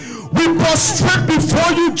We prostrate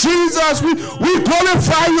before you, Jesus. We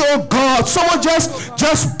glorify you, oh God. Someone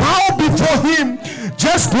just bow before him.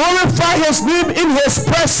 Just glorify his name in his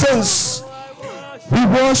presence. We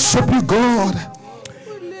worship you, God.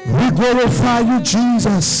 We glorify you,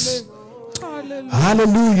 Jesus.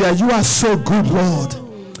 Hallelujah. You are so good, Lord.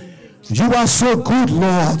 You are so good,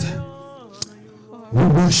 Lord. We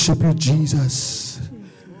worship you, Jesus.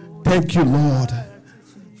 Thank you, Lord.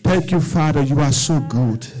 Thank you, Father. You are so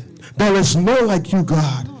good. There is no like you,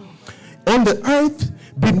 God. On the earth,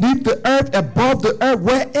 beneath the earth, above the earth,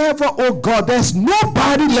 wherever, oh God, there's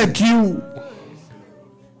nobody like you.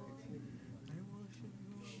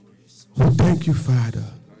 We thank you, Father.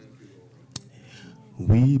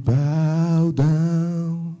 We bow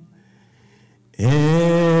down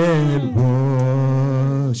and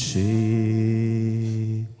worship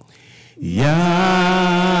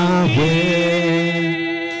Yahweh.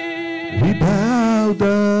 We bow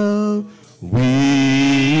down,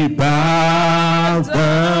 we bow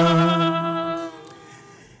down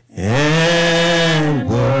and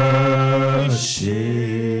worship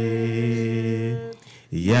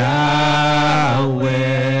Yahweh.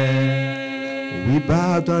 We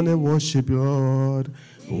bow down and worship you, Lord.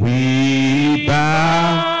 We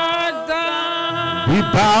bow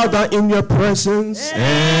down in your presence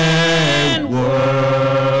and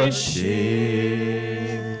worship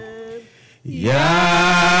Yahweh.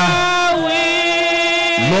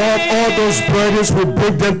 Lord, all those burdens, we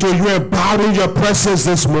bring them to you and bow in your presence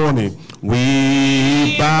this morning.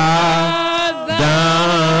 We bow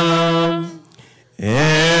down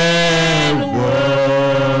and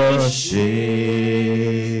worship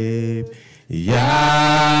Yahweh.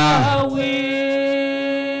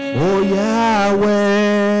 Oh,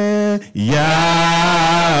 Yahweh,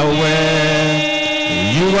 Yahweh.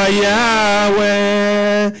 You are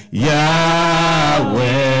Yahweh, Yahweh.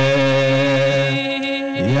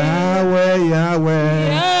 Yahweh, Yahweh.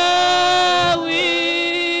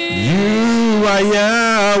 You are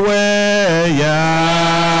Yahweh,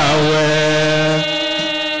 Yahweh.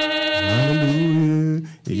 Hallelujah.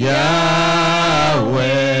 Yahweh.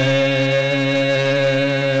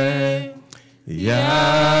 Yahweh.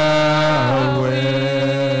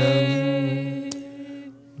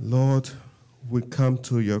 Lord, we come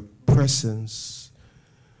to your presence.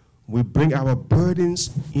 We bring our burdens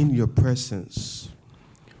in your presence.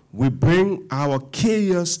 We bring our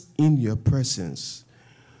chaos in your presence.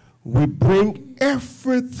 We bring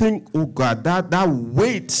everything, oh God, that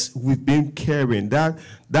weight we've been carrying, that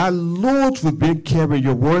load we've been carrying.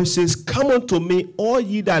 Your word says, come unto me, all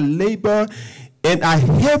ye that labor and are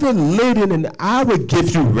heavy laden, and I will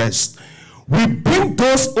give you rest. We bring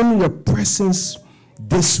those in your presence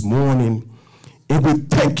this morning, and we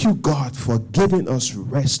thank you, God, for giving us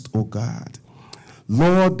rest, oh God.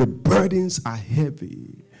 Lord, the burdens are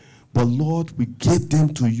heavy, but Lord, we give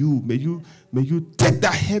them to you. May you take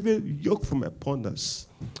that heavy yoke from upon us.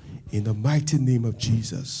 In the mighty name of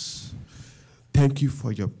Jesus. Thank you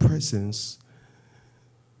for your presence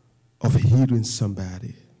of healing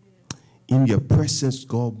somebody. In your presence,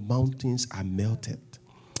 God, mountains are melted.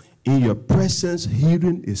 In your presence,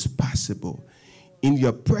 healing is possible. In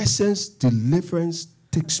your presence, deliverance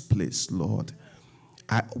takes place, Lord.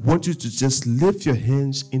 I want you to just lift your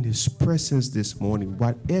hands in his presence this morning.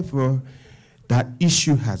 Whatever that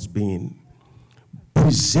issue has been,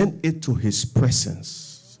 present it to his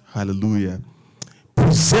presence. Hallelujah.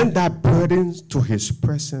 Present that burden to his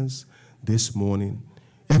presence this morning.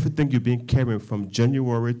 Everything you've been carrying from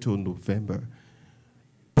January to November,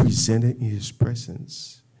 present it in his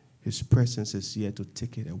presence. His presence is here to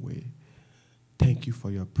take it away. Thank you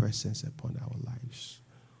for your presence upon our lives.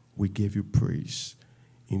 We give you praise.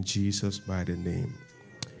 In Jesus' mighty name.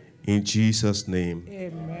 In Jesus' name.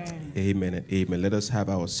 Amen. Amen and amen. Let us have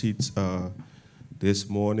our seats this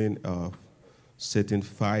morning, setting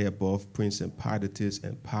fire above principalities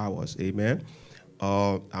and powers. Amen.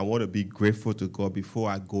 I want to be grateful to God before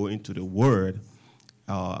I go into the word.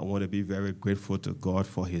 I want to be very grateful to God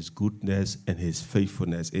for his goodness and his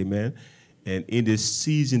faithfulness. Amen. And in this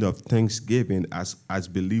season of Thanksgiving, as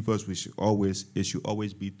believers, it should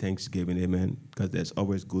always be Thanksgiving, amen. Because there's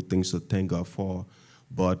always good things to thank God for.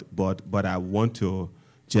 But I want to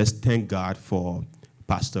just thank God for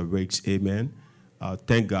Pastor Riggs, amen.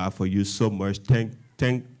 Thank God for you so much.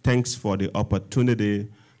 Thanks for the opportunity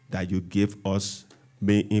that you give us,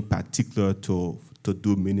 me in particular, to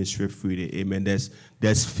do ministry freely, amen.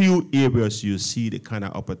 There's few areas you see the kind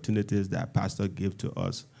of opportunities that Pastor give to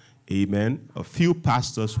us. Amen. A few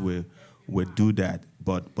pastors will do that,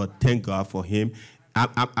 but thank God for him.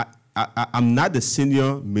 I'm not the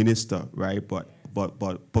senior minister, right? But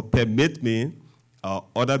but permit me,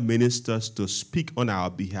 other ministers to speak on our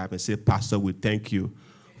behalf and say, Pastor, we thank you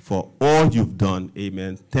for all you've done.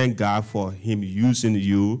 Amen. Thank God for him using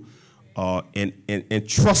you and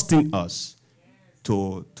trusting us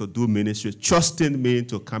to do ministry, trusting me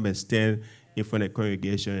to come and stand in front of the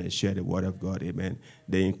congregation and share the word of God. Amen.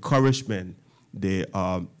 The encouragement,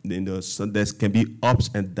 so there can be ups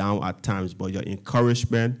and downs at times, but your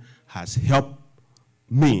encouragement has helped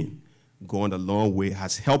me going a long way,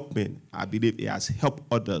 has helped me. I believe it has helped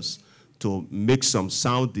others to make some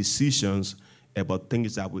sound decisions about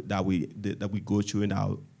things that we go through in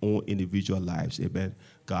our own individual lives. Amen.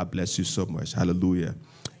 God bless you so much. Hallelujah.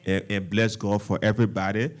 And bless God for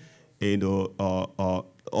everybody.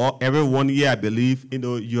 Everyone here, I believe,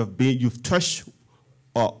 you've touched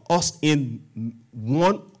us in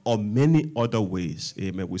one or many other ways.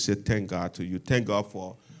 Amen. We say thank God to you. Thank God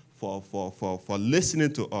for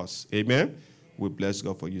listening to us. Amen. We bless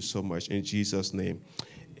God for you so much in Jesus' name.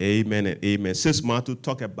 Amen and amen. Since Mantu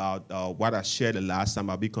talked about what I shared the last time,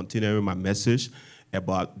 I'll be continuing my message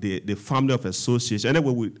about the family of association. And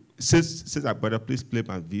then since I better please play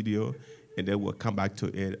my video, and then we'll come back to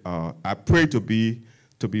it. I pray to be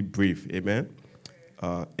brief. Amen.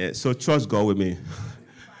 So trust God with me.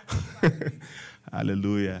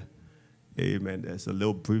 Hallelujah. Amen. There's a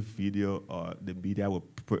little brief video the media will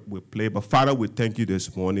play. But Father, we thank you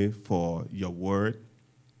this morning for your word.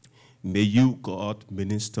 May you, God,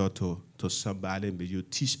 minister to somebody. May you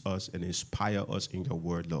teach us and inspire us in your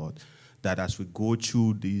word, Lord. That as we go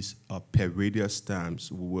through these perilous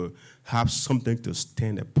times, we will have something to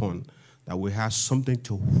stand upon. That we have something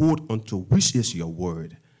to hold on to, which is your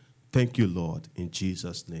word. Thank you, Lord, in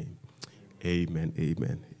Jesus' name. Amen,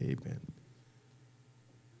 amen, amen.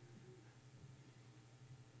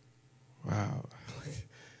 Wow.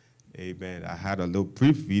 Amen. I had a little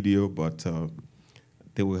brief video, but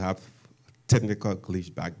they will have technical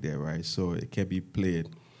glitch back there, right? So it can be played.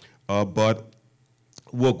 But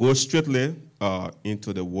we'll go straightly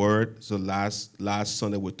into the word. So last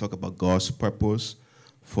Sunday we talked about God's purpose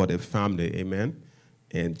for the family. Amen.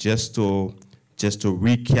 And just to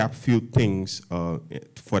recap a few things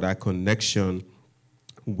for that connection,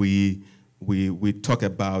 we talk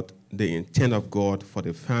about the intent of God for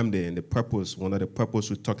the family and the purpose. One of the purpose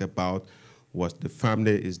we talked about was the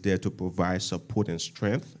family is there to provide support and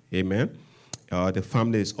strength. Amen. The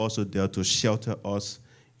family is also there to shelter us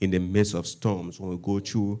in the midst of storms. When we go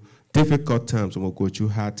through difficult times, when we go through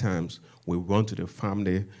hard times, we run to the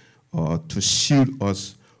family to shield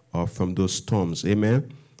us from those storms.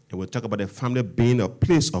 Amen. And we'll talk about the family being a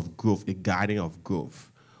place of growth, a garden of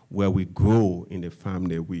growth, where we grow in the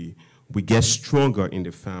family. We get stronger in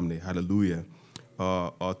the family. Hallelujah.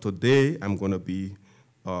 Today, I'm going to be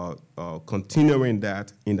continuing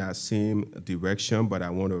that in that same direction, but I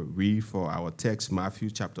want to read for our text, Matthew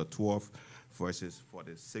chapter 12, verses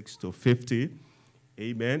 46 to 50.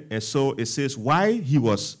 Amen. And so it says, while he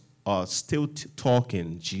was still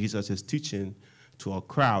talking, Jesus is teaching to a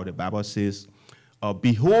crowd. The Bible says,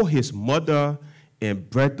 behold, his mother and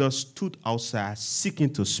brother stood outside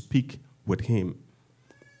seeking to speak with him.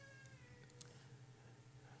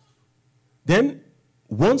 Then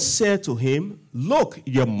one said to him, look,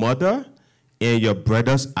 your mother and your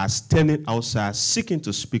brothers are standing outside seeking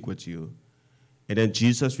to speak with you. And then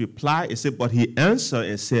Jesus replied and said, but he answered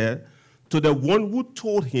and said to the one who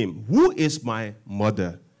told him, who is my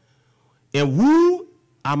mother and who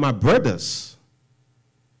are my brothers?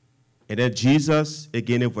 And then Jesus,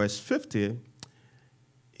 again in verse 50,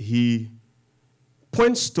 he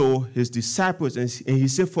points to his disciples and he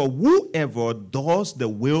said, for whoever does the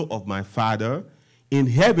will of my Father in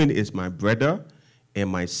heaven is my brother and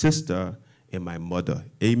my sister and my mother.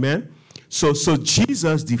 Amen. So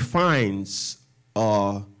Jesus defines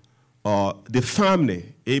the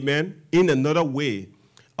family, amen, in another way.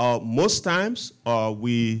 Most times when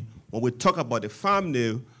we talk about the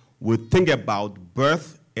family, we think about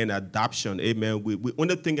birth and adoption. Amen. We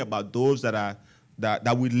only think about those that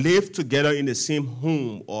we live together in the same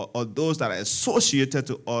home, or those that are associated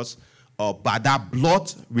to us by that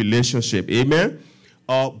blood relationship. Amen.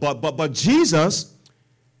 But Jesus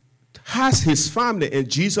has his family, and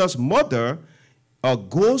Jesus' mother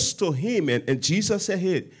goes to him, and Jesus said,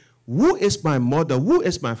 hey, who is my mother? Who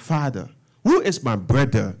is my father? Who is my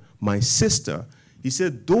brother, my sister? He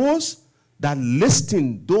said, those that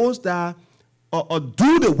listen, those that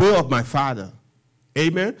do the will of my Father.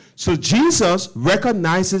 Amen. So Jesus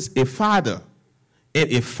recognizes a father and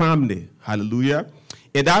a family. Hallelujah.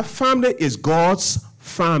 And that family is God's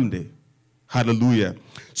family. Hallelujah.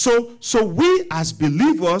 So we as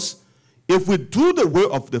believers, if we do the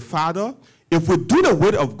will of the Father, If we do the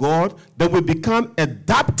will of God, then we become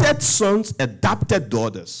adopted sons, adopted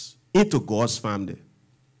daughters into God's family.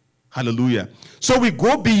 Hallelujah. So we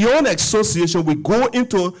go beyond association. We go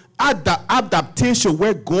into adaptation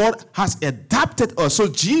where God has adopted us. So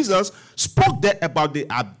Jesus spoke there about the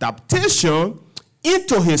adaptation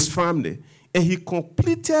into his family. And he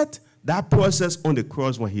completed that process on the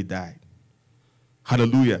cross when he died.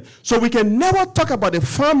 Hallelujah. So we can never talk about the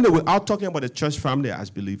family without talking about the church family as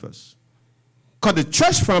believers. Because the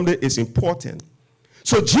church family is important.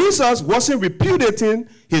 So Jesus wasn't repudiating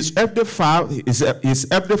his earthly family,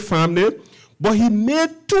 but he made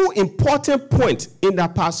two important points in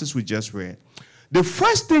that passage we just read. The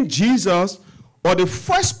first thing Jesus, or the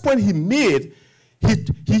first point he made,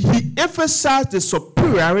 he emphasized the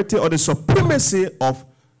superiority or the supremacy of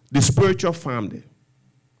the spiritual family.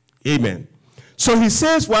 Amen. So he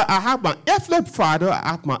says, well, I have my earthly father, I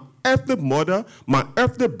have my earthly mother, my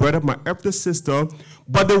earthly brother, my earthly sister,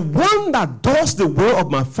 but the one that does the will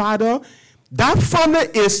of my father, that family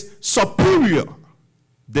is superior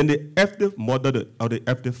than the earthly mother or the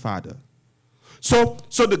earthly father. So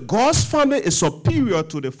the God's family is superior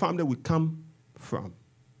to the family we come from.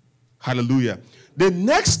 Hallelujah. The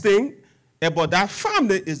next thing about that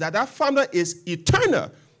family is that family is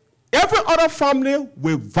eternal. Every other family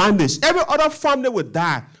will vanish. Every other family will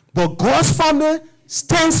die. But God's family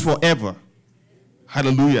stands forever.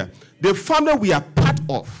 Hallelujah. The family we are part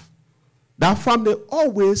of, that family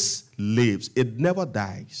always lives. It never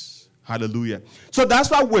dies. Hallelujah. So that's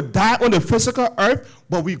why we die on the physical earth,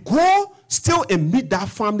 but we go still and meet that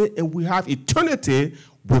family, and we have eternity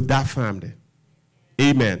with that family.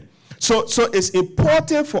 Amen. So it's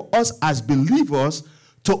important for us as believers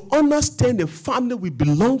to understand the family we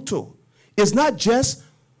belong to. It's not just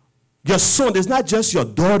your son, it's not just your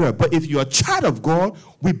daughter, but if you're a child of God,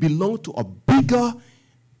 we belong to a bigger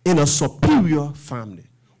and a superior family,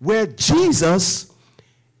 where Jesus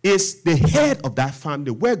is the head of that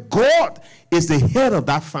family, where God is the head of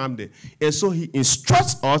that family. And so he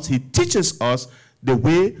instructs us, he teaches us the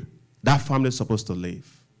way that family is supposed to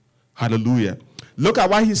live. Hallelujah. Look at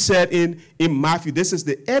what he said in Matthew. This is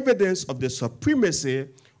the evidence of the supremacy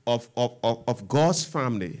of God's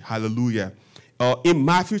family. Hallelujah. In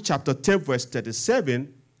Matthew chapter 10, verse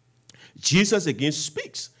 37, Jesus again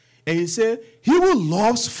speaks. And he said, he who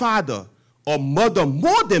loves father or mother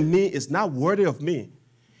more than me is not worthy of me.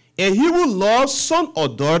 And he who loves son or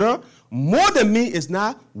daughter more than me is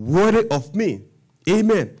not worthy of me.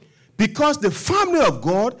 Amen. Because the family of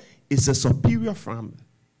God is a superior family.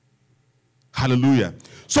 Hallelujah.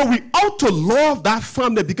 So we ought to love that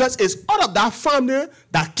family because it's out of that family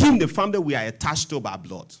that came the family we are attached to by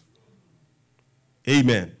blood.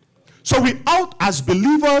 Amen. So we ought as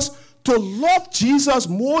believers to love Jesus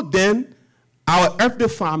more than our earthly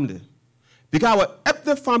family. Because our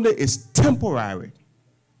earthly family is temporary.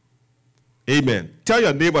 Amen. Tell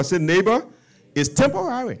your neighbor, say, neighbor, it's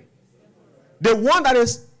temporary. The one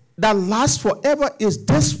that lasts forever is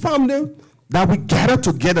this family that we gather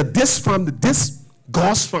together. This family, this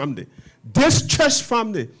God's family, this church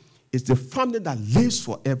family is the family that lives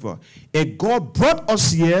forever. And God brought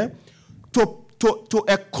us here to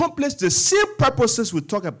accomplish the same purposes we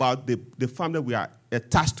talk about the family we are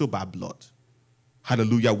attached to by blood.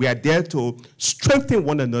 Hallelujah. We are there to strengthen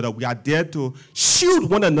one another. We are there to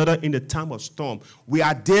shield one another in the time of storm. We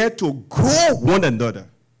are there to grow one another.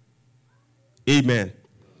 Amen.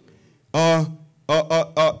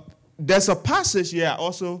 There's a passage here I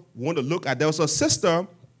also want to look at. There was a sister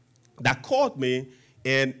that called me,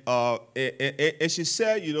 and she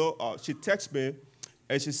said, she texted me,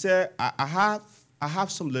 and she said, I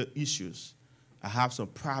have some little issues. I have some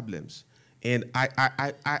problems, and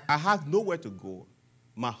I have nowhere to go.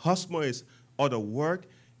 My husband is out of work.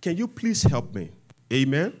 Can you please help me?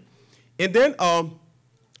 Amen. And then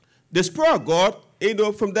the Spirit of God,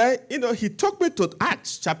 from there, he took me to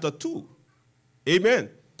Acts chapter 2. Amen.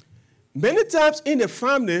 Many times in the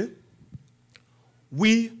family,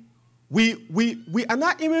 we are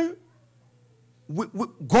not even,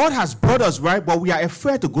 God has brought us, right? But we are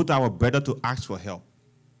afraid to go to our brother to ask for help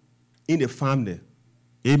in the family.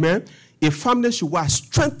 Amen. A family should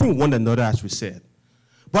strengthen one another, as we said.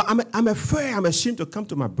 But I'm afraid, I'm ashamed to come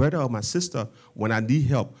to my brother or my sister when I need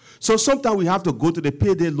help. So sometimes we have to go to the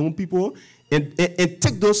payday loan people and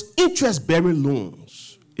take those interest-bearing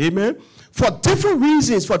loans. Amen. For different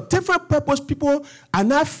reasons, for different purposes, people are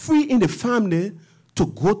not free in the family to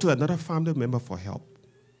go to another family member for help.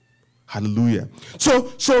 Hallelujah.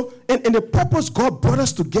 So and the purpose God brought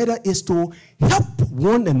us together is to help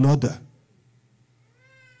one another.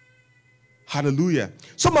 Hallelujah.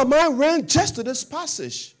 So my mind ran just to this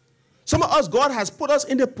passage. Some of us, God has put us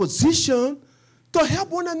in the position to help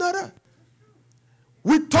one another.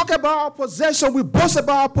 We talk about our possession, we boast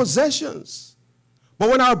about our possessions. But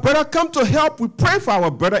when our brother come to help, we pray for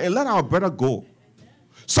our brother and let our brother go.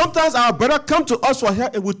 Sometimes our brother come to us for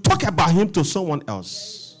help and we talk about him to someone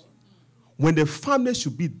else. When the family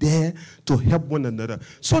should be there to help one another.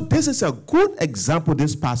 So this is a good example,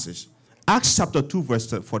 this passage. Acts chapter 2,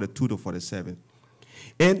 verse 42 to 47.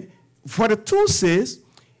 And 42 says,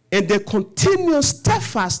 and they continue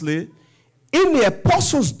steadfastly in the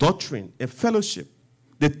apostles' doctrine and fellowship,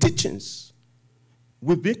 the teachings.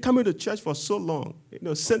 We've been coming to church for so long.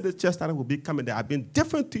 Since the church started, we've been coming. There have been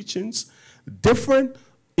different teachings, different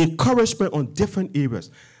encouragement on different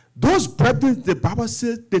areas. Those brethren, the Bible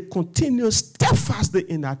says, they continue steadfastly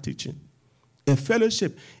in that teaching, in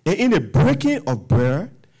fellowship, and in the breaking of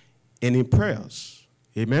bread and in prayers.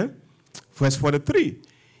 Amen. Verse 43.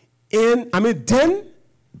 Then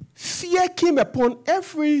fear came upon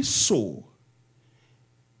every soul,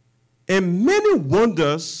 and many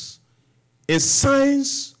wonders and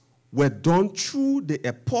signs were done through the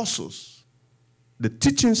apostles, the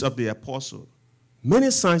teachings of the apostles.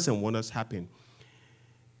 Many signs and wonders happened.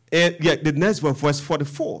 And the next verse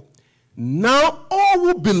 44. Now all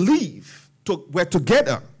who believe were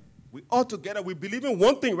together. We all together. We believe in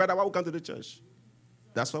one thing. Right? That's why we come to the church.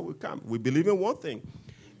 That's why we come. We believe in one thing.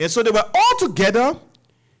 And so they were all together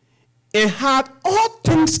and had all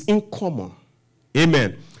things in common.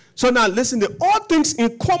 Amen. So now listen, the all things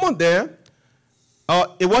in common there,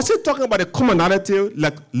 it wasn't talking about the commonality,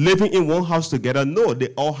 like living in one house together. No, they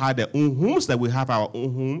all had their own homes, like we have our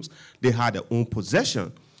own homes. They had their own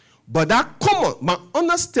possession. But that common, my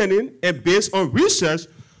understanding, and based on research,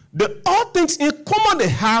 the all things in common they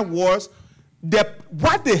had was that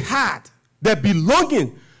what they had, their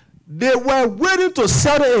belonging, they were willing to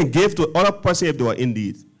sell it and give to other person if they were in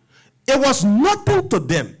need. It was nothing to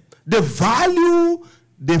them. They value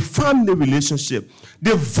the family relationship.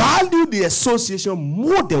 They value the association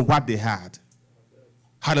more than what they had.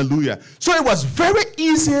 Hallelujah. So it was very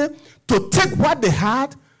easy to take what they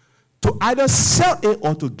had to either sell it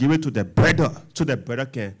or to give it to the brother so the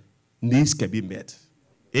brother needs can be met.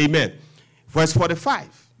 Amen. Verse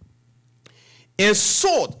 45. And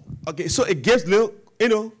sold. Okay, so it gives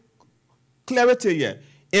little, clarity here.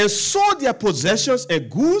 And sold their possessions and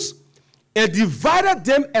goods and divided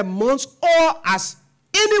them amongst all as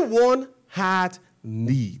anyone had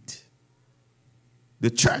need. The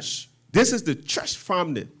church. This is the church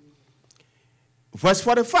family. Verse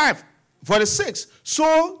 45, 46.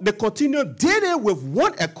 So they continued daily with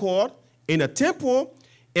one accord in the temple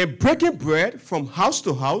and breaking bread from house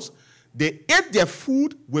to house. They ate their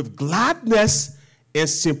food with gladness and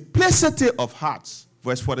simplicity of hearts.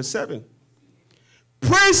 Verse 47.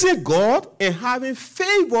 Praising God and having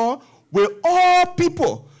favor with all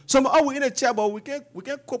people. Some we're in the church, but we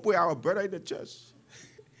can't cope with our brother in the church.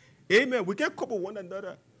 Amen. We can't cope with one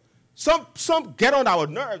another. Some get on our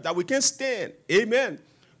nerves that we can't stand. Amen.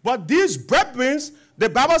 But these brethren, the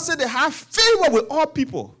Bible said they have favor with all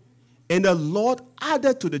people. And the Lord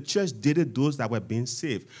added to the church daily those that were being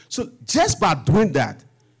saved. So just by doing that,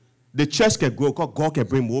 the church can grow because God can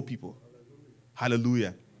bring more people.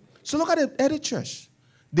 Hallelujah. So look at the early church.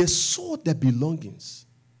 They sold their belongings.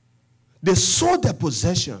 They sold their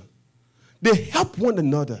possession. They helped one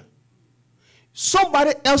another.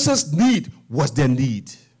 Somebody else's need was their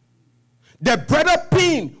need. Their brother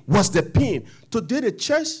pain was the pain. Today the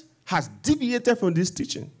church has deviated from this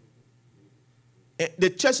teaching.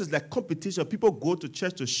 The church is like competition. People go to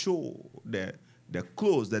church to show their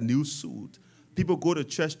clothes, their new suit. People go to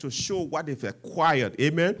church to show what they've acquired.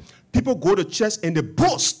 Amen. People go to church and they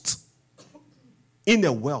boast in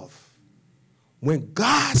their wealth. When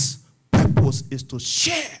God's purpose is to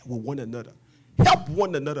share with one another, help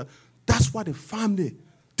one another. That's what this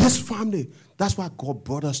family, that's what God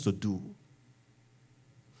brought us to do.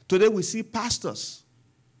 Today we see pastors,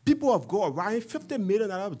 people of God, riding $50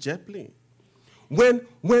 million out of jet plane. When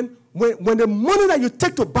the money that you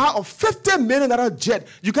take to buy a $50 million jet,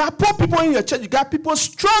 you got poor people in your church, you got people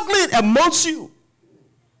struggling amongst you.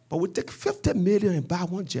 But we take $50 million and buy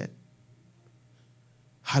one jet.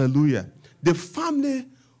 Hallelujah. The family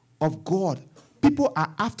of God, people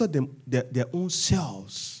are after their own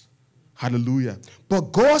selves. Hallelujah.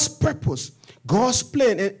 But God's purpose, God's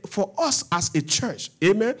plan, and for us as a church,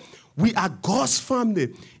 amen, we are God's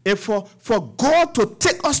family. And for God to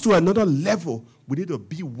take us to another level, we need to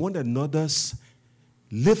be one another's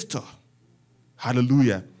lifter.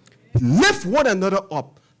 Hallelujah. Lift one another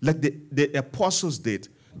up like the apostles did.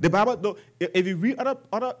 The Bible, if you read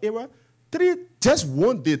other era, Just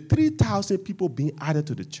one day, 3,000 people being added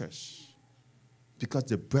to the church. Because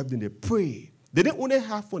the brethren, they prayed. They didn't only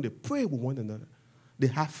have fun, they prayed with one another. They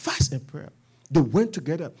had fast and prayer. They went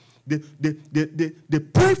together. They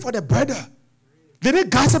prayed for the brother. They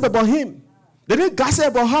didn't gossip about him. They didn't gossip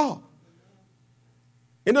about her.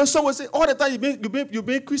 You know, someone say, all the time you've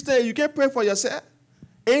been Christian, you can't pray for yourself.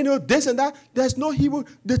 And you know, this and that. There's no Hebrew.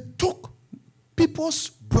 They took people's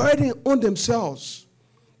burden on themselves.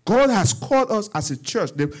 God has called us as a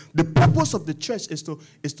church. The purpose of the church is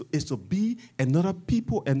to be another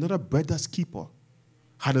people, another brother's keeper.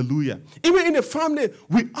 Hallelujah. Even in the family,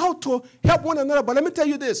 we ought to help one another. But let me tell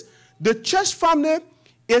you this. The church family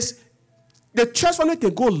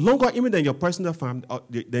can go longer even than your personal family,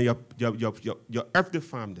 than your earthly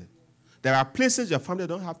family. There are places your family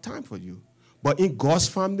don't have time for you. But in God's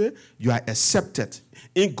family, you are accepted.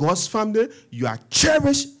 In God's family, you are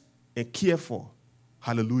cherished and cared for.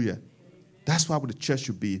 Hallelujah. That's why the church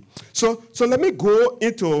should be. So let me go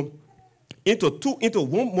into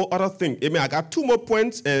one more other thing. Amen. I got two more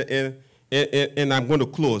points and I'm going to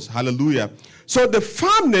close. Hallelujah. So the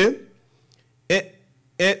family,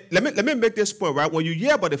 let me make this point, right? When you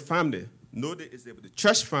hear about the family, know that it's the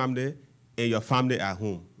church family and your family at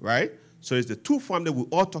home, right? So it's the two families. We're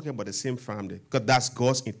all talking about the same family because that's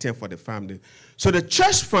God's intent for the family. So the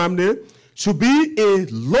church family should be a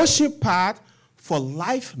launching pad for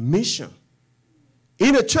life mission.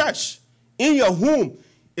 In a church, in your home,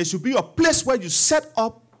 it should be a place where you set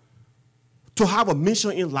up to have a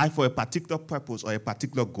mission in life for a particular purpose or a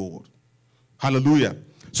particular goal. Hallelujah.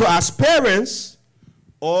 So as parents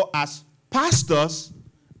or as pastors,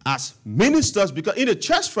 as ministers, because in the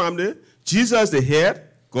church family, Jesus is the head,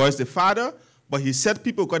 God is the father, but he said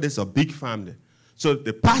people because it's a big family. So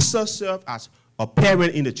the pastor serves as a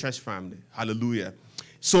parent in the church family. Hallelujah.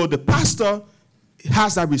 So the pastor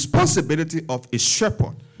has that responsibility of a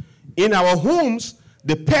shepherd. In our homes,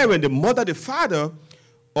 the parent, the mother, the father,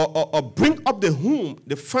 or bring up the home,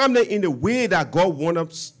 the family in the way that God wants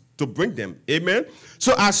us to bring them. Amen?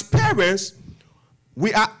 So as parents,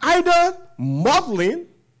 we are either modeling,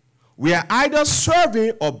 we are either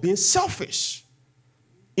serving or being selfish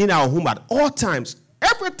in our home at all times.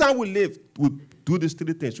 Every time we live, we do these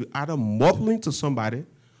three things. We're either modeling to somebody,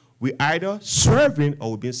 we're either serving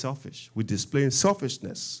or we're being selfish. We're displaying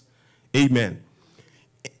selfishness. Amen.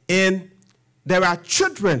 And there are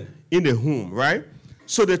children in the home, right?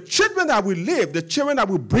 So the children that we live, the children that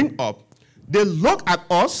we bring up, they look at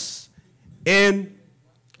us and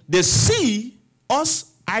they see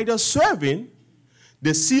us either serving,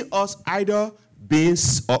 they see us either being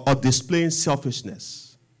or displaying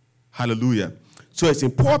selfishness. Hallelujah. So it's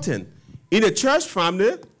important. In a church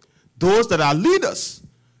family, those that are leaders,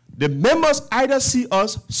 the members either see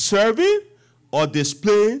us serving or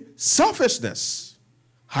displaying selfishness.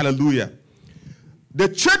 Hallelujah. The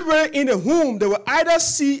children in the home, they will either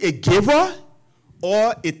see a giver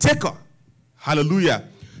or a taker. Hallelujah.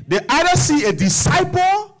 They either see a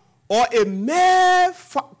disciple or a mere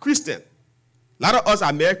Christian. A lot of us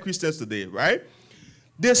are mere Christians today, right?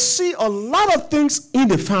 They see a lot of things in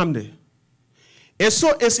the family. And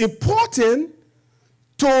so it's important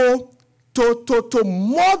to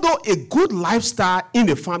model a good lifestyle in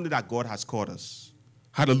the family that God has called us.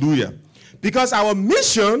 Hallelujah. Because our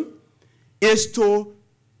mission is to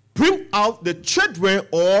bring out the children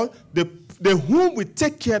or the whom we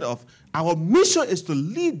take care of. Our mission is to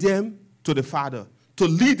lead them to the Father, to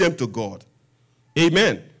lead them to God.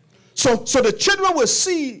 Amen. So the children will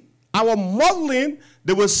see our modeling,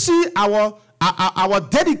 they will see our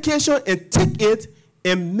dedication and take it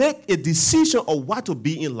and make a decision of what to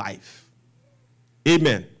be in life.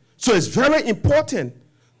 Amen. So it's very important.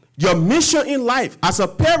 Your mission in life as a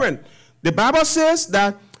parent, the Bible says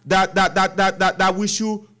that we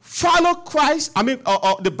should follow Christ.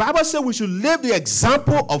 The Bible says we should live the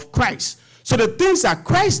example of Christ. So the things that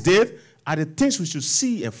Christ did are the things we should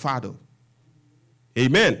see and follow.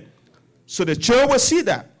 Amen. So the children will see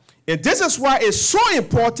that. And this is why it's so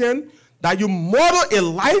important that you model a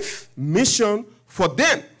life mission for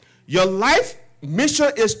them. Your life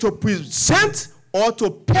mission is to present or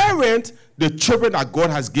to parent the children that God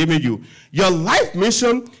has given you. Your life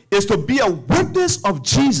mission is to be a witness of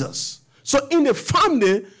Jesus. So in the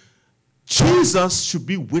family, Jesus should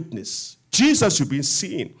be witness. Jesus should be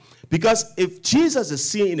seen. Because if Jesus is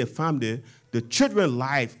seen in a family, the children's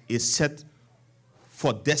life is set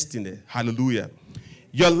for destiny. Hallelujah.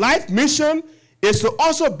 Your life mission is to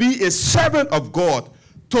also be a servant of God,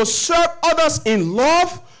 to serve others in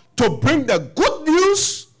love, to bring the good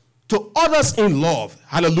news to others in love.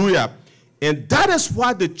 Hallelujah. And that is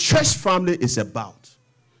what the church family is about.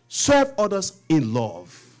 serve others in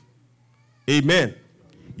love. Amen.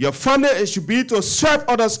 Your family should be to serve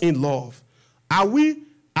others in love. Are we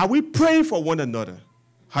praying for one another?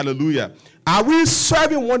 Hallelujah. Are we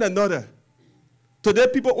serving one another? Today,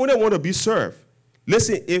 people only want to be served.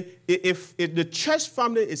 Listen, if the church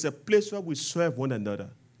family is a place where we serve one another,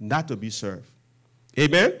 not to be served.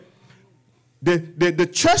 Amen? The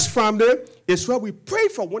church family is where we pray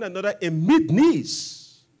for one another and meet needs.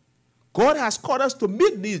 God has called us to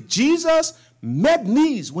meet needs. Jesus met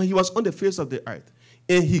needs when he was on the face of the earth.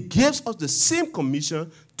 And he gives us the same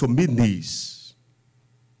commission to meet needs.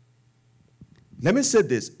 Let me say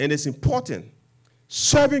this, and it's important.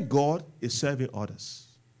 Serving God is serving others.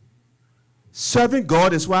 Serving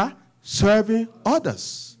God is what? Serving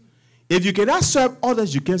others. If you cannot serve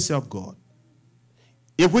others, you can't serve God.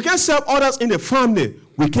 If we can serve others in the family,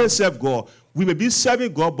 we can't serve God. We may be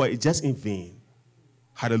serving God, but it's just in vain.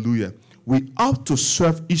 Hallelujah. We ought to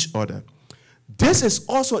serve each other. This is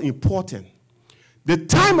also important. The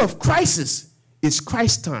time of crisis is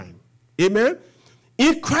Christ's time. Amen?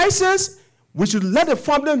 In crisis, we should let the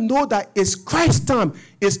family know that it's Christ's time.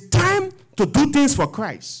 It's time to do things for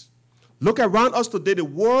Christ. Look around us today. The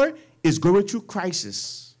world is going through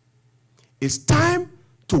crisis. It's time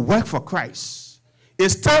to work for Christ.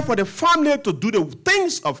 It's time for the family to do the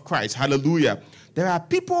things of Christ. Hallelujah. There are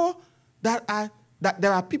people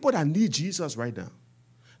that need Jesus right now.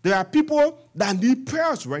 There are people that need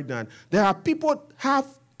prayers right now. There are people have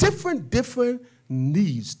different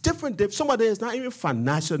needs. Somebody is not even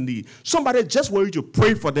financial need. Somebody just wants you to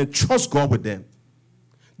pray for them, trust God with them.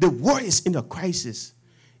 The world is in a crisis.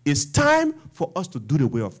 It's time for us to do the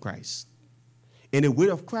way of Christ. And the way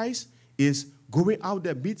of Christ is going out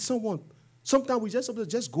there, meet someone. Sometimes we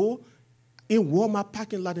just go in Walmart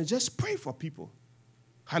parking lot and just pray for people.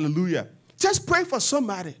 Hallelujah. Just pray for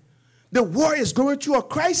somebody. The world is going through a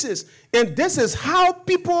crisis. And this is how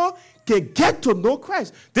people can get to know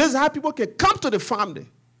Christ. This is how people can come to the family.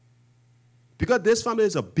 Because this family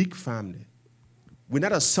is a big family. We're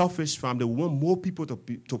not a selfish family. We want more people to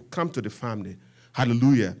come to the family.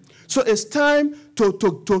 Hallelujah. So it's time to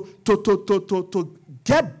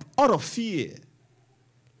get out of fear.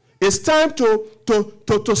 It's time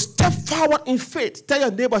to step forward in faith. Tell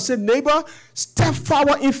your neighbor, say, neighbor, step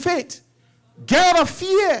forward in faith. Get out of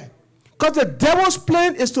fear. Because the devil's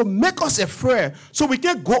plan is to make us afraid. So we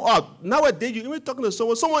can't go out. Nowadays, you even talking to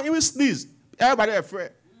someone even sneeze. Everybody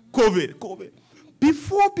afraid. COVID.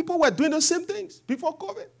 Before, people were doing the same things. Before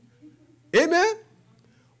COVID. Amen?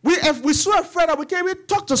 We're so afraid that we can't even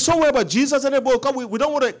talk to someone about Jesus anymore because we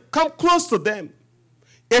don't want to come close to them.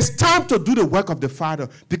 It's time to do the work of the Father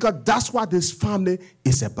because that's what this family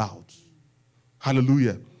is about.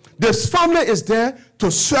 Hallelujah. This family is there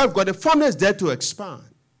to serve God. The family is there to expand.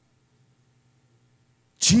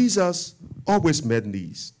 Jesus always met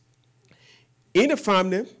needs. In the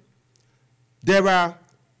family, there are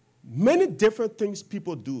many different things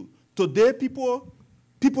people do. Today,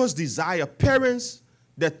 people's desire, parents,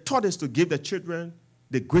 their thought is to give their children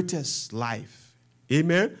the greatest life.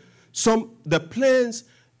 Amen? The plans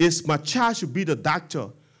is my child should be the doctor.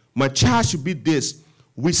 My child should be this.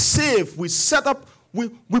 We save, we set up, we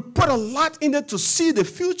put a lot in it to see the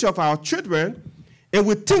future of our children, and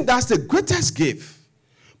we think that's the greatest gift.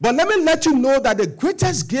 But let me let you know that the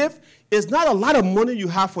greatest gift is not a lot of money you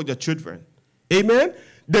have for your children. Amen?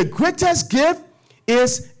 The greatest gift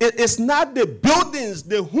is not the buildings,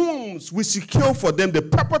 the homes we secure for them, the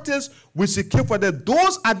properties we secure for them.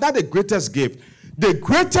 Those are not the greatest gift. The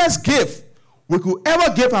greatest gift we could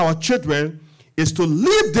ever give our children is to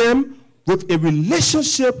leave them with a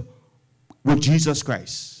relationship with Jesus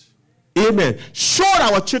Christ. Amen. Show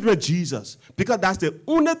our children Jesus because that's the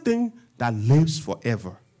only thing that lives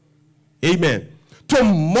forever. Amen. To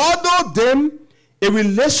model them a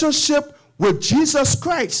relationship with Jesus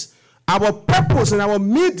Christ. Our purpose and our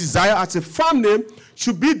main desire as a family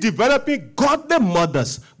should be developing godly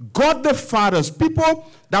mothers, godly fathers,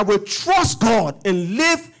 people that will trust God and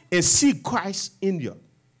live and see Christ in you.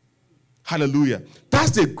 Hallelujah.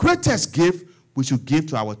 That's the greatest gift we should give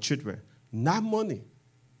to our children. Not money.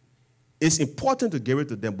 It's important to give it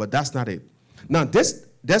to them, but that's not it. Now,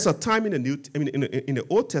 there's a time in the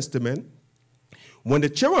Old Testament when the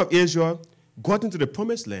children of Israel got into the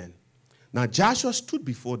promised land. Now, Joshua stood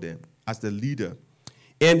before them as the leader,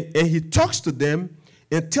 and he talks to them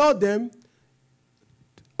and tells them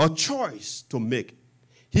a choice to make.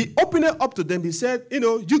 He opened it up to them. He said,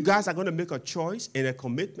 you guys are going to make a choice and a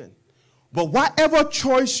commitment. But whatever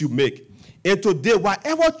choice you make, and today,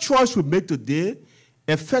 whatever choice we make today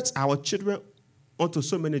affects our children onto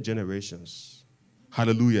so many generations.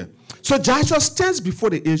 Hallelujah. So Joshua stands before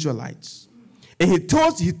the Israelites, and he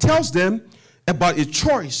tells them about a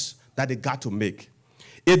choice that they got to make.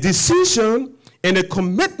 A decision and a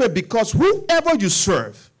commitment, because whoever you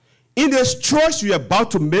serve, in this choice you're about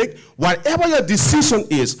to make, whatever your decision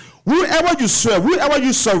is, whoever you serve, whoever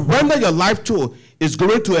you surrender your life to, is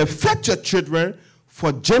going to affect your children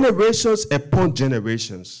for generations upon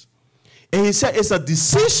generations. And he said it's a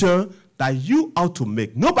decision that you ought to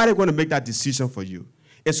make. Nobody's going to make that decision for you.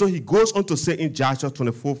 And so he goes on to say in Joshua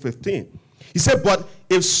 24:15, he said, but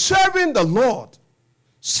if serving the Lord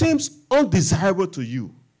seems undesirable to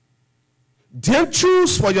you, then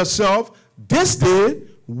choose for yourself this day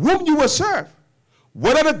whom you will serve.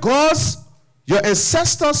 Whether the gods your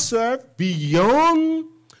ancestors served beyond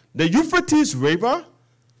the Euphrates River,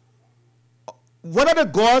 whether the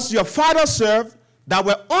gods your father served that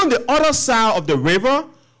were on the other side of the river,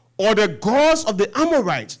 or the gods of the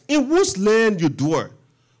Amorites in whose land you dwell.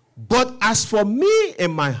 But as for me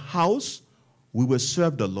and my house, we will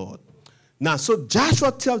serve the Lord. Now, so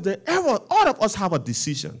Joshua tells them, all of us have a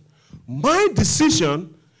decision. My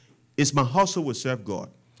decision is my household will serve God.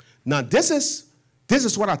 Now, this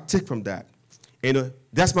is what I take from that.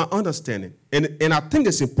 That's my understanding. And I think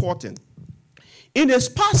it's important. In this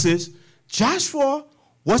passage, Joshua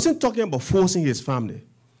wasn't talking about forcing his family.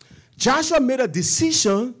 Joshua made a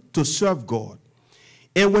decision to serve God.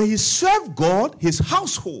 And when he served God, his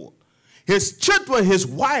household, his children, his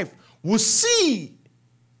wife will see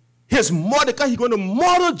his mother, because he's going to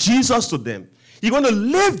model Jesus to them. He's going to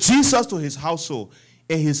live Jesus to his household.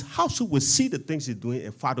 And his household will see the things he's doing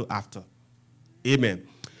and follow after. Amen.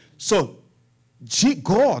 So,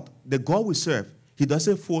 God, the God we serve, he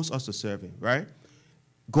doesn't force us to serve him, right?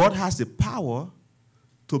 God has the power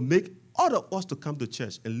to make all of us to come to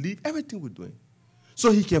church and leave everything we're doing.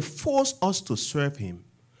 So he can force us to serve him.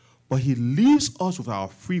 But he leaves us with our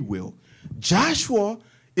free will. Joshua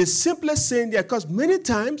is simply saying that because many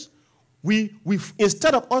times we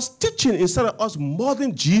instead of us teaching, instead of us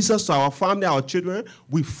modeling Jesus to our family, our children,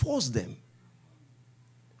 we force them.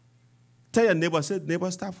 Tell your neighbor, say, neighbor,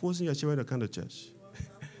 stop forcing your children to come to church.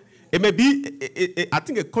 It may be, I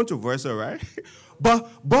think, a controversial, right?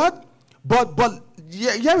 But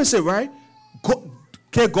yeah, we say, right?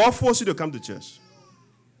 Can God force you to come to church?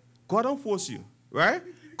 God don't force you, right?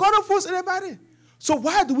 God don't force anybody. So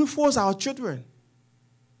why do we force our children?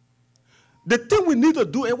 The thing we need to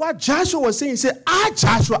do, and what Joshua was saying, he said,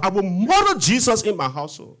 Joshua, I will model Jesus in my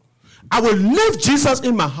household. I will live Jesus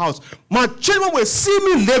in my house. My children will see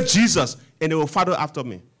me live Jesus, and they will follow after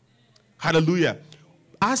me. Hallelujah.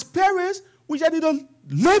 As parents, we just need to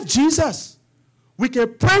live Jesus. We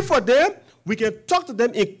can pray for them. We can talk to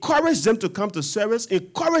them, encourage them to come to service,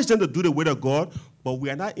 encourage them to do the will of God, but we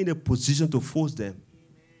are not in a position to force them.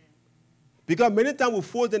 Because many times we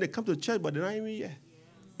force them to come to church, but they're not even here.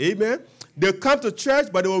 Amen. They come to church,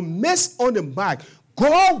 but they will miss on the mark.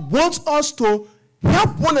 God wants us to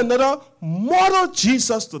help one another model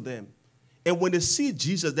Jesus to them. And when they see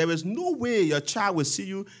Jesus, there is no way your child will see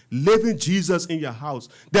you living Jesus in your house.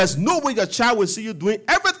 There's no way your child will see you doing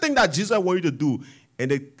everything that Jesus wants you to do. And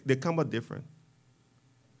they come out different.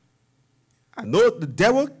 I know the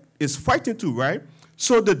devil is fighting too, right?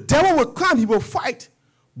 So the devil will come, he will fight.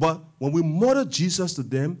 But when we model Jesus to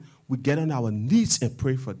them, we get on our knees and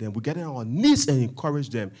pray for them. We get on our knees and encourage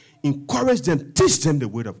them. Encourage them, teach them the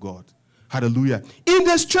word of God. Hallelujah. In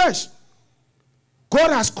this church,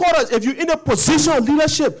 God has called us, if you're in a position of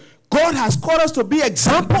leadership, God has called us to be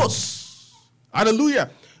examples. Hallelujah.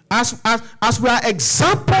 As we are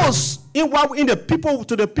examples in the people,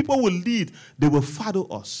 to the people we lead, they will follow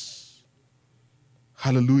us.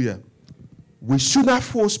 Hallelujah. We should not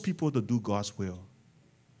force people to do God's will.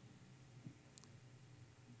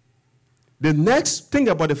 The next thing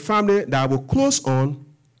about the family that I will close on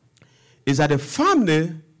is that the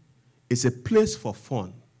family is a place for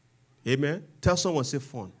fun. Amen? Tell someone, say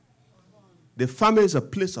fun. The family is a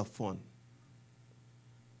place of fun.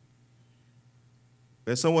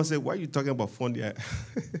 When someone say, why are you talking about fun there?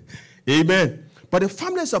 Amen. But the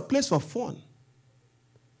family is a place for fun.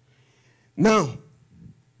 Now,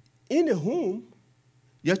 in the home,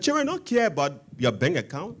 your children don't care about your bank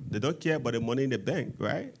account. They don't care about the money in the bank,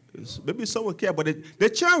 right? Maybe someone care, but the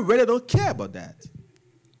children really don't care about that.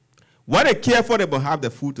 What they care for, they will have the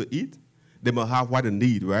food to eat. They will have what they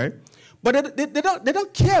need, right? But they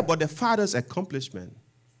don't care about the father's accomplishment.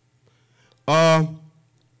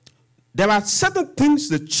 There are certain things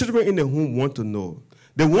the children in the home want to know.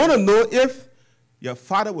 They want to know if your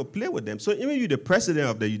father will play with them. So even you, the president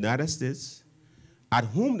of the United States, at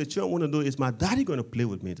home the children want to know, is my daddy going to play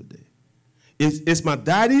with me today? Is my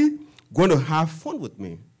daddy going to have fun with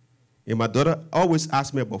me. And my daughter always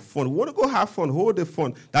asks me about fun. We want to go have fun, hold the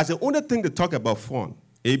fun. That's the only thing they talk about, fun.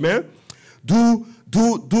 Amen?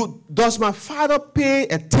 Does my father pay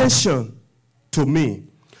attention to me?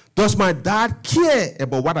 Does my dad care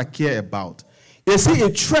about what I care about? Is he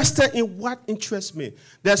interested in what interests me?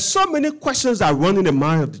 There's so many questions that run in the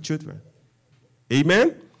mind of the children.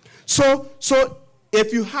 Amen? So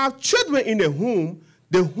if you have children in the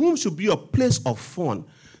home should be a place of fun.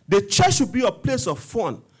 The church should be a place of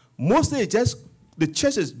fun. Mostly the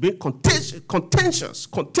church is being contentious.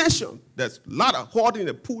 There's a lot of hoarding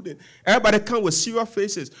and putting. Everybody come with serious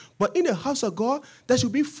faces. But in the house of God, there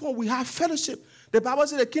should be fun. We have fellowship. The Bible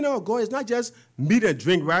says the kingdom of God is not just meat and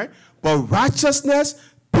drink, right? But righteousness,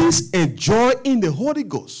 peace, and joy in the Holy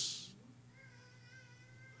Ghost.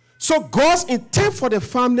 So God's intent for the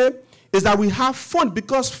family is that we have fun,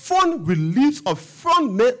 because fun relieves or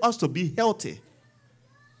fun makes us to be healthy.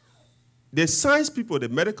 The science people, the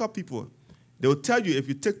medical people, they will tell you if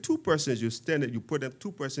you take two persons, you put them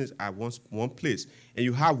two persons at one place, and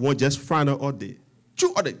you have one just frown all day.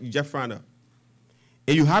 Two other, you just frown. And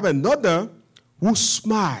you have another who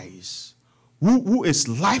smiles, who is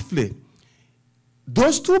lively.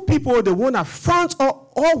 Those two people, the one that frowns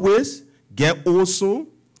always get old soon,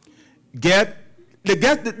 because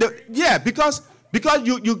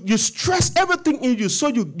you stress everything in you, so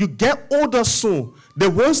you get older soon. The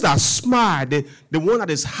ones that smile, the one that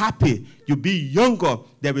is happy, you be younger,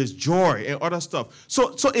 there is joy and other stuff.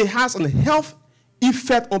 So it has a health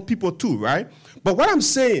effect on people too, right? But what I'm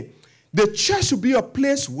saying, the church should be a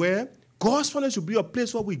place where, God's family should be a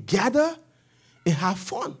place where we gather and have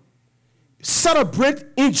fun. Celebrate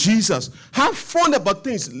in Jesus. Have fun about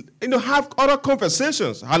things. Have other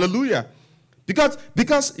conversations. Hallelujah.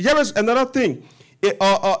 Because here is another thing. In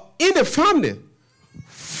the family,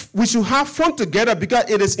 we should have fun together, because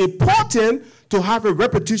it is important to have a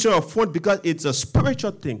repetition of fun, because it's a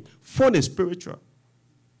spiritual thing. Fun is spiritual.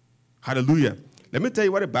 Hallelujah. Let me tell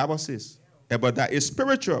you what the Bible says about that. It's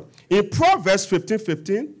spiritual. In Proverbs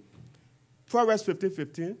 15:15,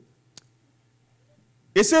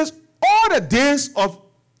 it says, all the days of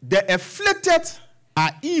the afflicted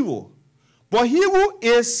are evil, but he who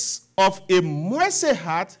is of a merry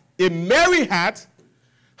heart,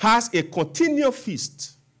 has a continual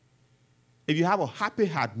feast. If you have a happy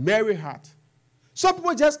heart, merry heart. Some people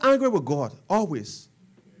are just angry with God, always.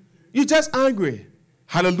 You're just angry.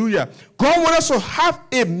 Hallelujah. God wants us to have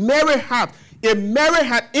a merry heart. A merry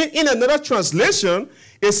heart. In another translation,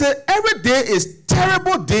 it says, every day is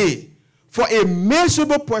terrible day for a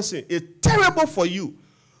miserable person. It's terrible for you.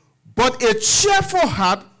 But a cheerful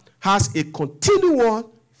heart has a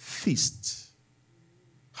continual feast.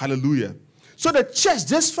 Hallelujah. So the church,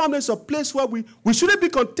 this family, is a place where we shouldn't be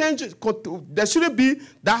contentious. There shouldn't be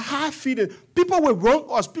that hard feeling. People will wrong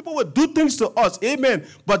us. People will do things to us. Amen.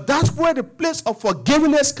 But that's where the place of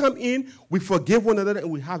forgiveness come in. We forgive one another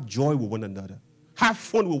and we have joy with one another. Have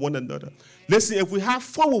fun with one another. Listen, if we have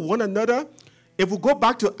fun with one another, if we go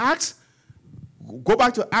back to Acts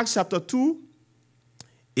chapter 2,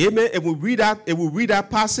 amen. If we read that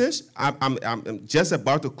passage, I'm just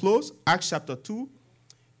about to close. Acts chapter 2,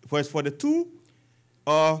 verse 42.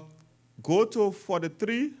 Go to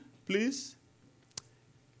 43, please.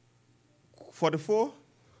 44.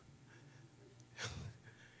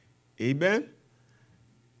 Amen.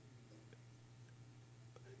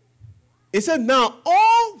 It said, now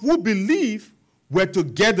all who believe were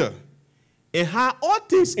together and had all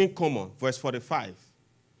things in common. Verse 45.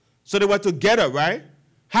 So they were together, right?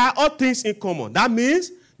 Had all things in common. That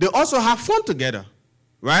means they also have fun together,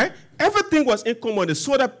 right? Everything was in common. They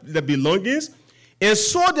sold their belongings and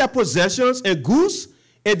sold their possessions and goods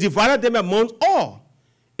and divided them among all.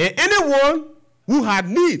 And anyone who had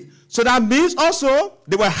need. So that means also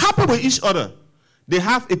they were happy with each other. They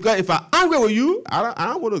have, if I'm angry with you, I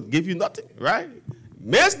don't want to give you nothing, right?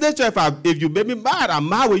 Man's nature, if you make me mad, I'm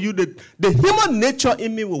mad with you. The human nature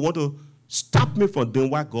in me will want to stop me from doing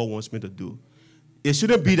what God wants me to do. It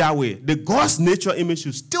shouldn't be that way. The God's nature in me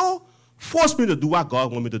should still force me to do what God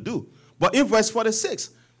wants me to do. But in verse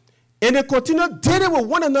 46, and they continued dealing with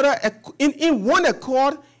one another in one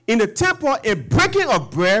accord in the temple and breaking of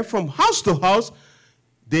bread from house to house.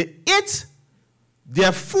 They ate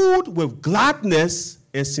their food with gladness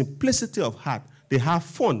and simplicity of heart. They have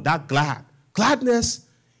fun, that gladness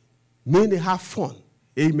means they have fun.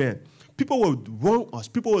 Amen. People will wrong us.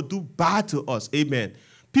 People will do bad to us. Amen.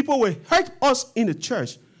 People will hurt us in the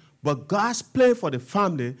church. But God's plan for the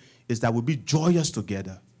family is that we'll be joyous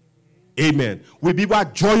together. Amen. We be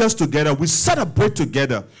joyous together. We celebrate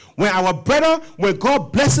together. When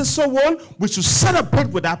God blesses someone, we should celebrate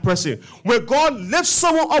with that person. When God lifts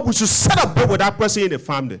someone up, we should celebrate with that person in the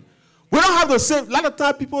family. We don't have to say, a lot of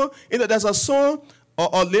times people, there's a song,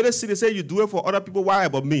 or later they say you do it for other people, why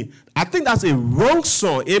about me? I think that's a wrong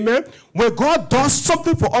song. Amen. When God does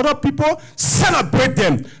something for other people, celebrate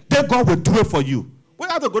them. Then God will do it for you. We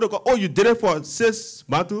don't have to go to God, oh, you did it for Sis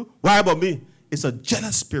Matu, why about me? It's a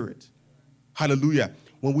jealous spirit. Hallelujah.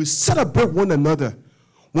 When we celebrate one another,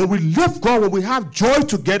 when we love God, when we have joy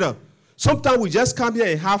together, sometimes we just come here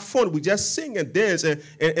and have fun. We just sing and dance and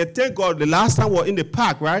thank God. The last time we were in the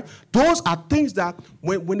park, right? Those are things that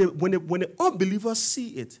when the unbelievers see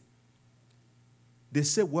it, they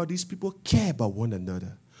say, well, these people care about one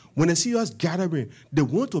another. When they see us gathering, they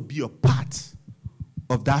want to be a part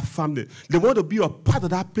of that family. They want to be a part of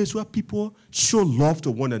that place where people show love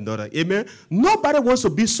to one another. Amen? Nobody wants to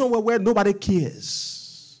be somewhere where nobody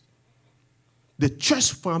cares. The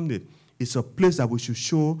church family is a place that we should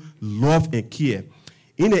show love and care.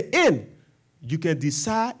 In the end, you can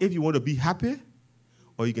decide if you want to be happy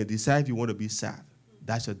or you can decide if you want to be sad.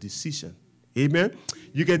 That's a decision. Amen?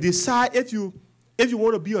 You can decide if you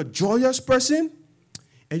want to be a joyous person,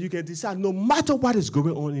 and you can decide no matter what is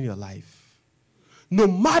going on in your life, no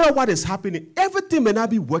matter what is happening, everything may not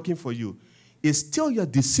be working for you. It's still your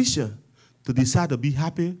decision to decide to be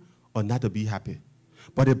happy or not to be happy.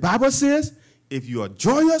 But the Bible says, if you are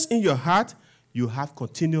joyous in your heart, you have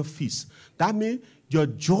continual peace. That means your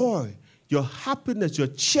joy, your happiness, your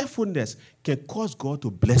cheerfulness can cause God to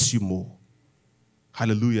bless you more.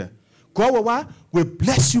 Hallelujah. God will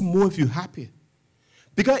bless you more if you're happy.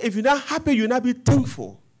 Because if you're not happy, you'll not be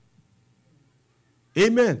thankful.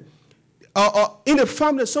 Amen. In a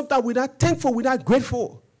family, sometimes we're not thankful, we're not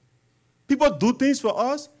grateful. People do things for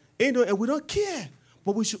us, and we don't care.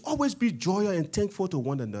 But we should always be joyous and thankful to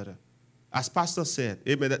one another. As Pastor said,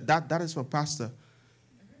 amen, that is from Pastor.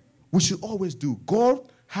 We should always do. God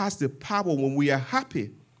has the power when we are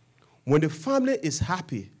happy. When the family is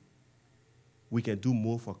happy, we can do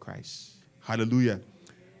more for Christ. Hallelujah.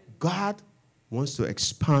 God wants to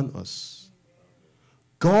expand us.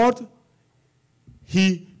 God,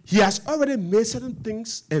 He has already made certain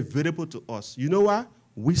things available to us. You know what?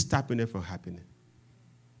 We stopping it from happening.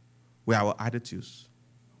 With our attitudes,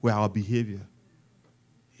 with our behavior.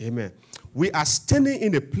 Amen. We are standing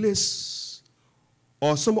in a place,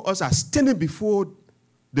 or some of us are standing before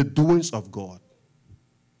the doings of God.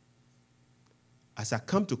 As I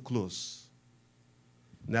come to close,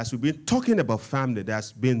 and as we've been talking about family,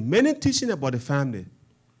 there's been many teaching about the family.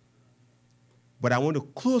 But I want to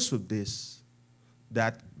close with this,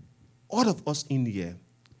 that all of us in here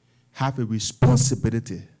have a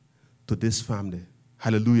responsibility to this family.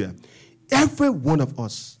 Hallelujah. Every one of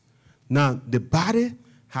us. Now, the body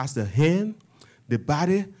has the hand, the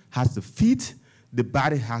body has the feet, the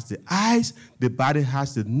body has the eyes, the body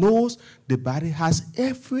has the nose, the body has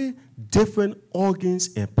every different organs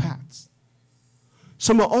and parts.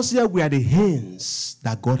 Some of us here, we are the hands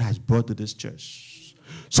that God has brought to this church.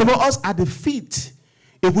 Some of us are the feet.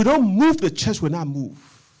 If we don't move, the church will not move.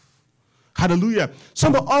 Hallelujah.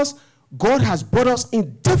 Some of us, God has brought us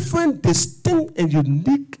in different, distinct, and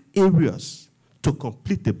unique areas to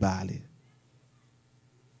complete the body.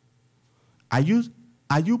 Are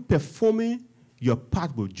you performing your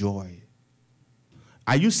part with joy?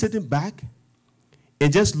 Are you sitting back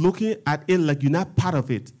and just looking at it like you're not part of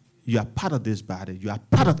it? You are part of this body. You are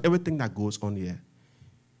part of everything that goes on here.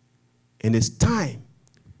 And it's time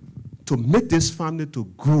to make this family to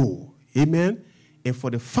grow. Amen? And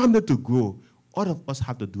for the family to grow, all of us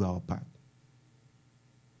have to do our part.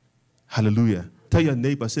 Hallelujah. Tell your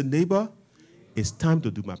neighbor, say, neighbor, it's time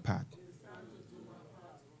to do my part.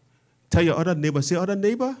 Tell your other neighbor, say, other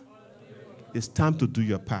neighbor, it's time to do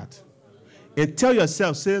your part. And tell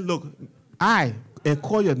yourself, say, look, and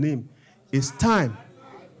call your name. It's time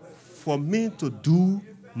for me to do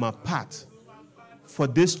my part for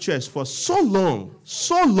this church. For so long,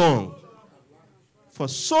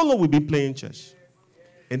 we've been playing church.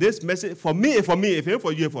 And this message, for me, if it ain't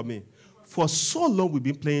for you, for me. For so long, we've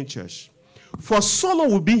been playing church. For so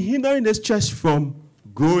long, we've been hindering this church from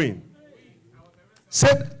growing.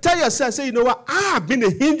 Tell yourself, say, you know what? I have been a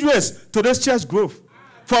hindrance to this church growth.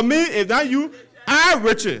 For me, if not you,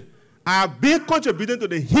 Richard, I've been contributing to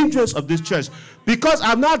the hindrance of this church because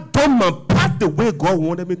I've not done my part the way God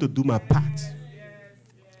wanted me to do my part.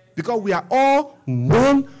 Because we are all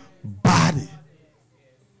one body.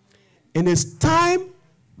 And it's time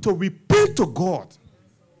to repent to God.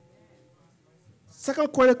 2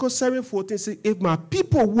 Chronicles 7:14 says, if my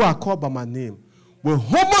people who are called by my name will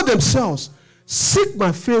humble themselves, seek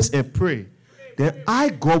my face and pray, then I,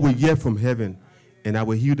 God, will hear from heaven and I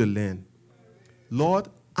will heal the land. Lord,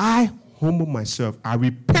 I humble myself. I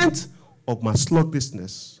repent of my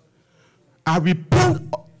sluggishness. I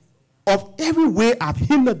repent of every way I've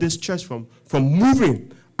hindered this church from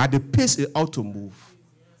moving at the pace it ought to move.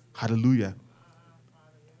 Hallelujah.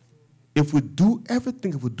 If we do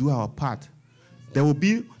everything, if we do our part,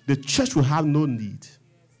 the church will have no need.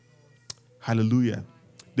 Hallelujah.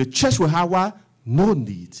 The church will have what? No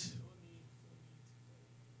need.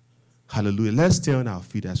 Hallelujah. Let's stay on our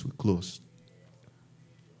feet as we close.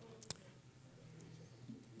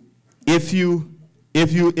 If you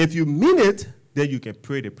mean it, then you can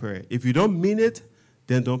pray the prayer. If you don't mean it,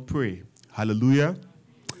 then don't pray. Hallelujah.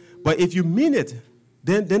 But if you mean it,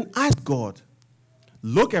 then ask God.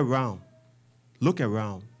 Look around. Look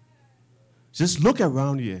around. Just look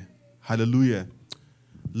around here. Hallelujah.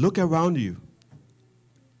 Look around you.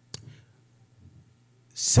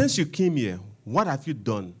 Since you came here, what have you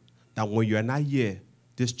done that when you are not here,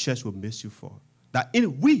 this church will miss you for? That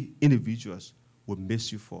we individuals will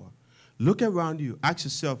miss you for? Look around you. Ask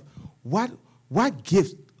yourself, what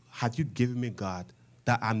gift have you given me, God,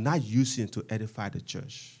 that I'm not using to edify the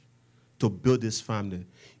church, to build this family?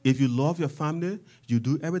 If you love your family, you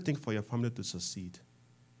do everything for your family to succeed.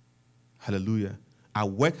 Hallelujah. I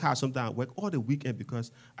work hard. Sometimes I work all the weekend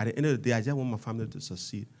because at the end of the day, I just want my family to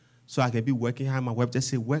succeed. So I can be working hard. My wife just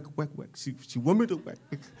say, work. She want me to work.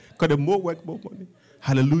 Because the more work, more money.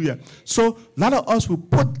 Hallelujah. So a lot of us, we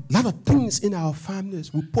put a lot of things in our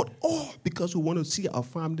families. We put all because we want to see our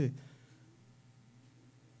family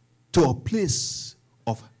to a place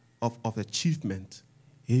of achievement.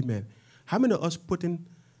 Amen. How many of us putting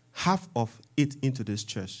half of it into this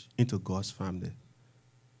church, into God's family?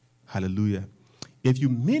 Hallelujah. If you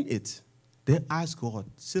mean it, then ask God.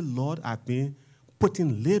 Say, Lord, I've been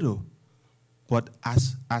putting little, but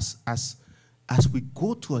as we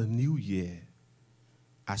go to a new year,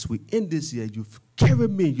 as we end this year, you've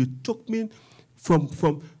carried me, you took me from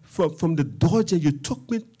the dodge, and you took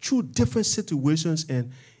me through different situations,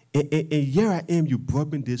 and here I am, you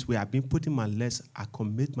brought me this way. I've been putting my less, I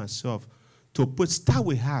commit myself to start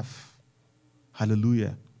with half.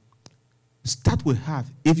 Hallelujah. Start with half.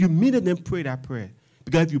 If you mean it, then pray that prayer.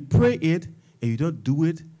 Because if you pray it and you don't do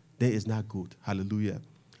it, then it's not good. Hallelujah.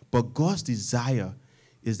 But God's desire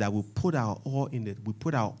is that we put our all in it. We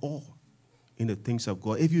put our all in the things of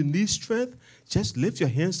God. If you need strength, just lift your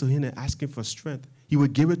hands to Him and ask Him for strength. He will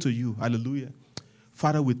give it to you. Hallelujah.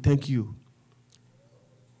 Father, we thank you.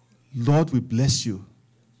 Lord, we bless you.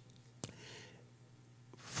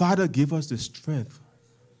 Father, give us the strength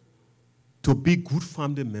to be good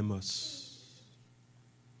family members.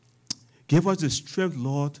 Give us the strength,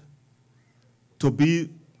 Lord, to be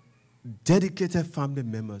dedicated family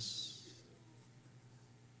members.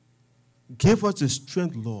 Give us the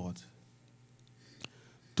strength, Lord,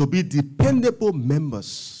 to be dependable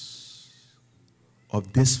members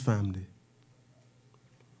of this family.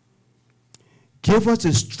 Give us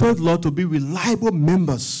the strength, Lord, to be reliable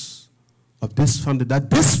members of this family, that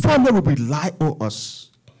this family will rely on us.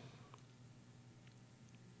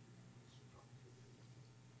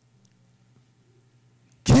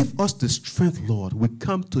 Give us the strength, Lord. We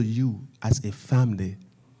come to you as a family.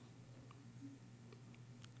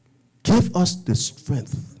 Give us the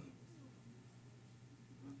strength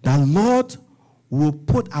that, Lord, will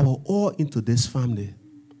put our all into this family.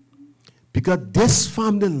 Because this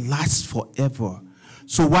family lasts forever.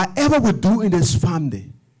 So whatever we do in this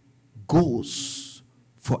family goes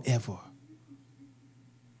forever.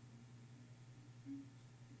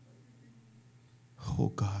 Oh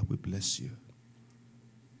God, we bless you.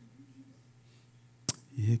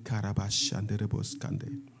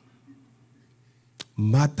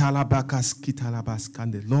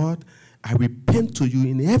 Lord, I repent to you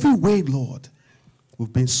in every way, Lord.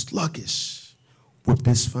 We've been sluggish with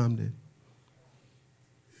this family.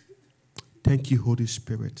 Thank you, Holy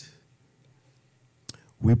Spirit.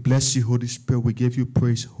 We bless you, Holy Spirit. We give you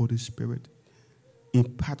praise, Holy Spirit.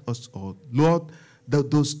 Impart us all. Lord,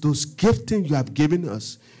 those giftings you have given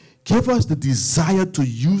us, give us the desire to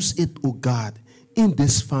use it, oh God, in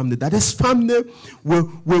this family. That this family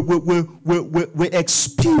will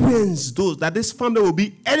experience those, that this family will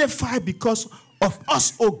be edified because of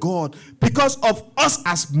us, oh God, because of us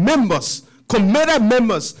as members,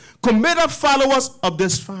 committed followers of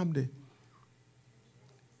this family.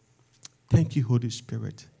 Thank you, Holy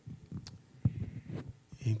Spirit.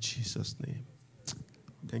 In Jesus' name.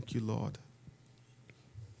 Thank you, Lord.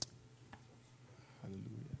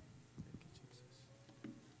 Hallelujah. Thank you, Jesus.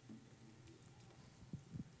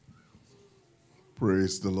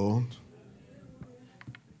 Praise the Lord.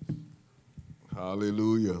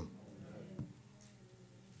 Hallelujah.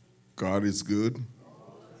 God is good,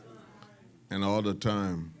 and all the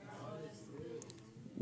time.